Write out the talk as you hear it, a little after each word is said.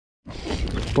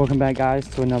Welcome back, guys,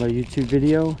 to another YouTube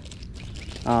video.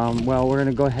 Well, we're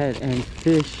gonna go ahead and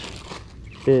fish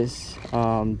this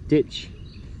ditch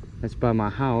that's by my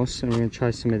house, and we're gonna try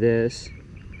some of this.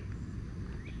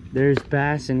 There's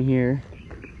bass in here.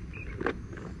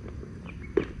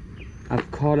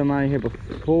 I've caught them out of here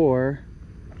before.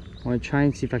 I want to try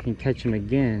and see if I can catch them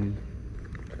again.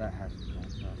 That has to be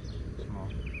small.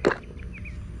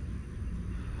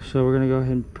 So we're gonna go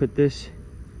ahead and put this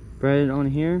bread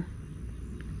on here.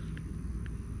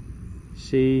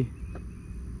 See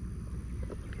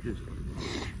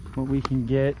what we can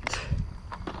get.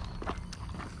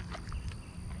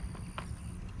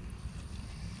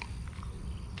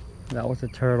 That was a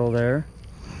turtle there.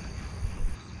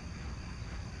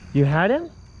 You had him?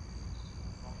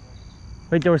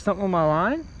 Wait, there was something on my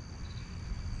line?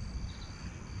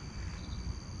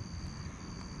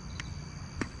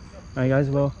 Alright guys,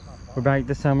 well, we're back.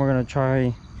 This time we're gonna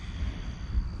try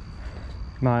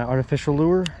my artificial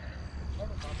lure.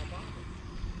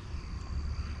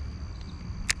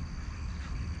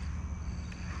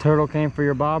 Turtle came for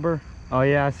your bobber. Oh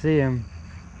yeah, I see him.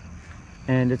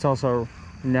 And it's also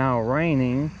now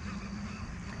raining.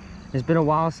 It's been a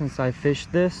while since I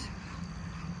fished this.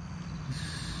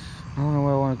 I don't know what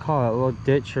I want to call it, a little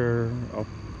ditch or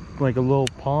like a little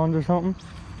pond or something.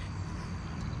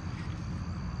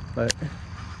 But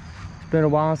it's been a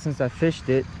while since I fished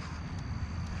it.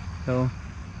 So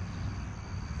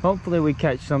hopefully we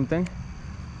catch something.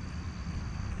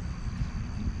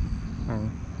 I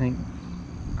think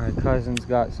our cousin's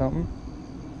got something.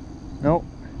 Nope.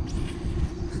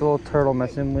 It's a little turtle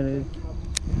messing with it.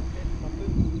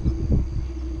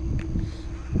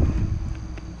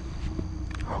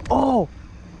 Oh!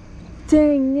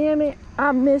 Dang, damn it!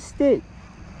 I missed it!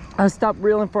 I stopped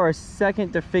reeling for a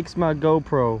second to fix my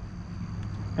GoPro.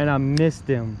 And I missed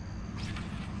him.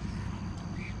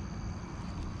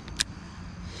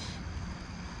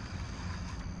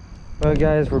 Well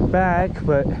guys, we're back,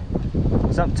 but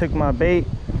something took my bait.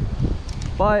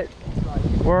 But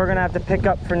we're gonna have to pick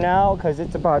up for now because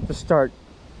it's about to start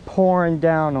pouring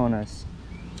down on us.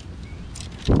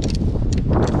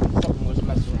 Something was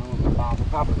messing around with my bobber.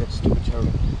 Probably that stupid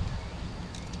turtle.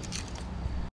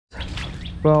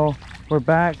 Well, we're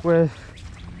back with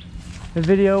the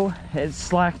video. It's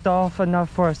slacked off enough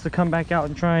for us to come back out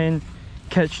and try and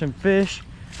catch some fish.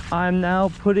 I'm now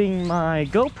putting my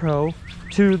GoPro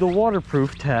to the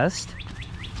waterproof test.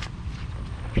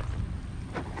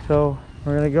 So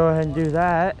we're gonna go ahead and do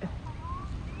that.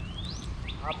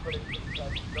 I put it to the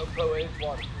test. GoPro is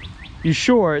waterproof. You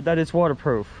sure that it's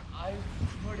waterproof? I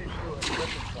put it through a slip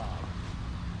and slide.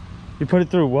 You put it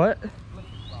through what? Slip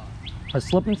and slide. A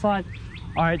slip and slide?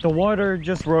 All right, the water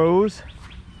just rose.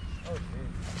 Oh,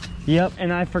 dude. Yep,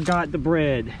 and I forgot the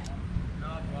bread. No,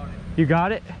 I got it. You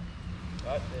got it?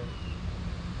 Got it.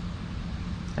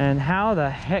 And how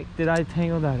the heck did I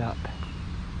tangle that up?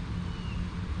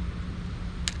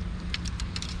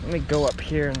 Let me go up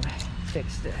here and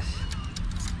fix this.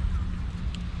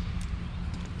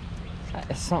 That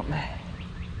is something.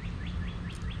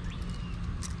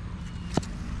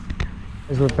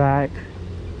 As we're back,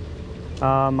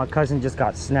 my cousin just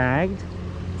got snagged,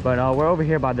 but we're over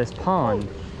here by this pond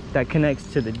that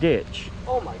connects to the ditch.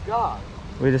 Oh my god.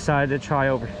 We decided to try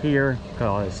over here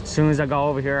because as soon as I got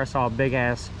over here, I saw a big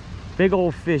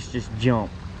old fish just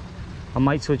jump. I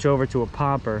might switch over to a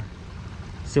popper,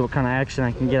 see what kind of action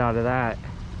I can get out of that.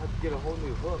 I have to get a whole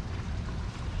new hook.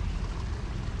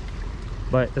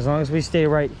 But as long as we stay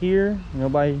right here,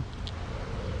 you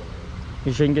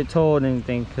shouldn't get told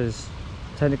anything because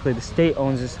technically the state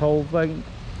owns this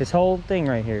whole thing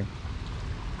right here.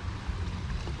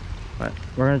 But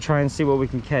we're gonna try and see what we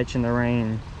can catch in the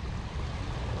rain.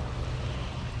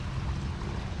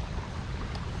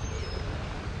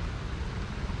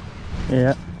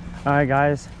 Yeah. All right,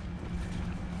 guys.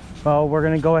 Well, we're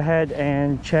gonna go ahead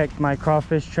and check my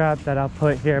crawfish trap that I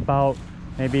put here about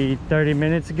maybe 30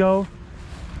 minutes ago,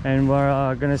 and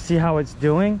we're gonna see how it's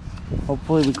doing.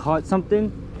 Hopefully we caught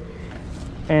something.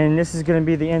 And this is gonna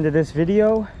be the end of this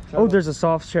video. Oh, there's a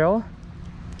soft shell.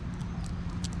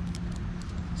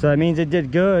 So that means it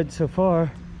did good so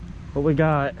far. What we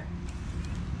got?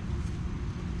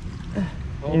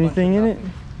 Anything in it?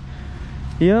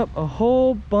 Yep, a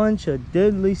whole bunch of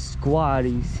deadly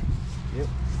squatties. Yep.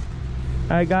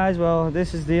 All right, guys. Well,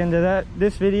 this is the end of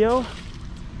this video.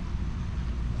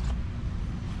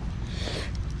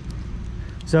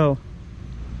 So,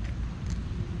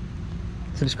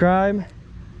 subscribe,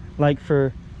 like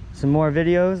for some more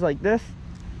videos like this.